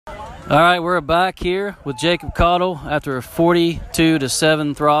All right, we're back here with Jacob Caudill after a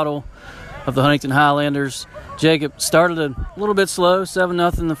 42-7 throttle of the Huntington Highlanders. Jacob started a little bit slow,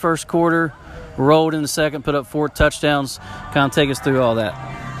 7-0 in the first quarter, rolled in the second, put up 4 touchdowns. Kind of take us through all that.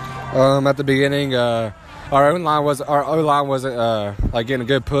 At the beginning, our O-line wasn't like getting a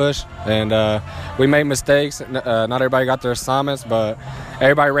good push, and we made mistakes. Not everybody got their assignments, but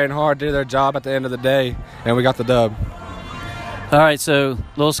everybody ran hard, did their job at the end of the day, and we got the dub. All right, so a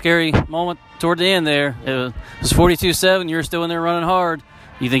little scary moment toward the end there. It was 42-7. You're still in there running hard.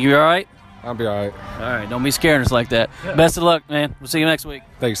 You think you're all right? I'll be all right. All right, don't be scaring us like that. Best of luck, man. We'll see you next week.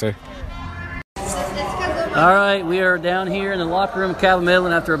 Thanks, sir. All right, we are down here in the locker room, Cabell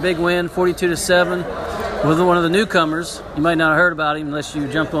Midland, after a big win, 42-7, with one of the newcomers. You might not have heard about him unless you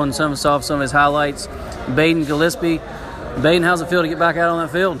jumped on saw some of his highlights, Baden Gillespie. Baden, how's it feel to get back out on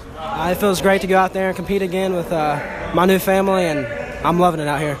that field? It feels great to go out there and compete again with my new family, and I'm loving it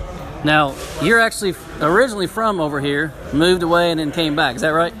out here. Now, you're actually originally from over here, moved away, and then came back. Is that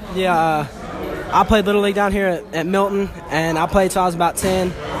right? Yeah, I played Little League down here at Milton, and I played till I was about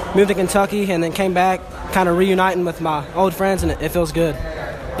 10. Moved to Kentucky, and then came back, kind of reuniting with my old friends, and it feels good.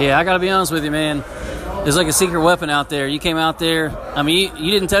 Yeah, I got to be honest with you, man. There's like a secret weapon out there. You came out there. I mean, you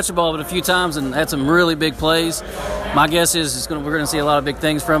didn't touch the ball but a few times and had some really big plays. My guess is we're going to see a lot of big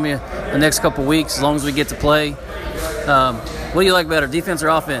things from you the next couple weeks as long as we get to play. What do you like better, defense or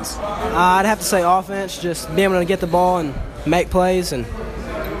offense? I'd have to say offense, just being able to get the ball and make plays, and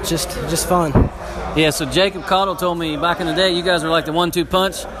just fun. Yeah, so Jacob Caudill told me back in the day you guys were like the 1-2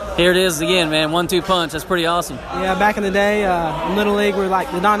 punch. Here it is again, man, 1-2 punch. That's pretty awesome. Yeah, back in the day, in Little League, we're like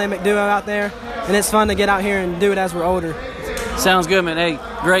the dynamic duo out there, and it's fun to get out here and do it as we're older. Sounds good, man. Hey,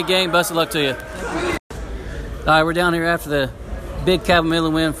 great game. Best of luck to you. All right, we're down here after the big Cabell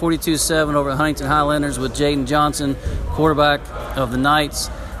Midland win, 42-7 over the Huntington Highlanders with Jaden Johnson, quarterback of the Knights.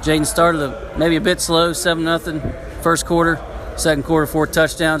 Jaden started maybe a bit slow, 7-0 first quarter, second quarter, 4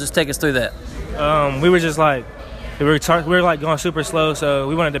 touchdowns. Just take us through that. We were just like we were going super slow, so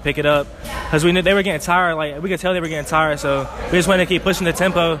we wanted to pick it up because we knew they were getting tired. Like we could tell they were getting tired, so we just wanted to keep pushing the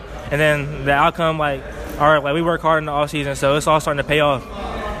tempo. And then the outcome, we work hard in the off season, so it's all starting to pay off.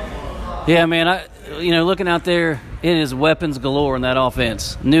 Yeah, man. Looking out there, it is weapons galore in that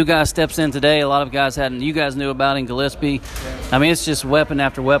offense. New guy steps in today. A lot of guys hadn't. You guys knew about in Gillespie. I mean, it's just weapon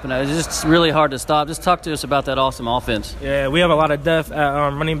after weapon. It's just really hard to stop. Just talk to us about that awesome offense. Yeah, we have a lot of depth at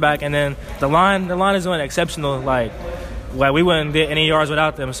running back, and then the line is doing exceptional. Like we wouldn't get any yards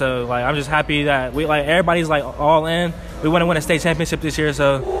without them. So I'm just happy that everybody's all in. We want to win a state championship this year,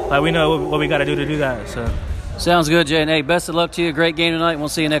 so we know what we got to do that. So sounds good, Jay. And hey, best of luck to you. Great game tonight. We'll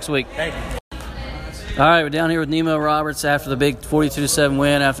see you next week. Thank you. All right, we're down here with Nemo Roberts after the big 42-7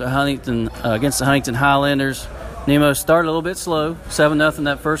 win after Huntington against the Huntington Highlanders. Nemo started a little bit slow, 7-0 in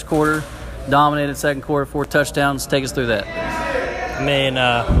that first quarter, dominated second quarter, 4 touchdowns. Take us through that. I mean,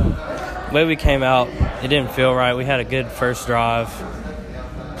 the way we came out, it didn't feel right. We had a good first drive.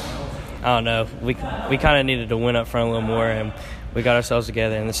 I don't know. We kind of needed to win up front a little more, and we got ourselves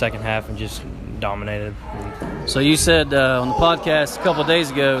together in the second half and just dominated. So you said on the podcast a couple of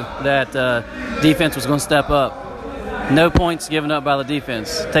days ago that defense was going to step up. No points given up by the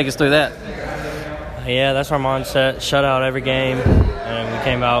defense. Take us through that. Yeah, that's our mindset. Shut out every game, and we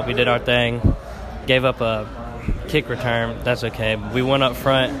came out, we did our thing, gave up a kick return. That's okay. But we went up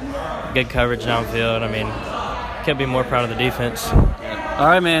front, good coverage downfield. I mean, can't be more proud of the defense. All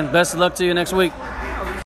right, man. Best of luck to you next week.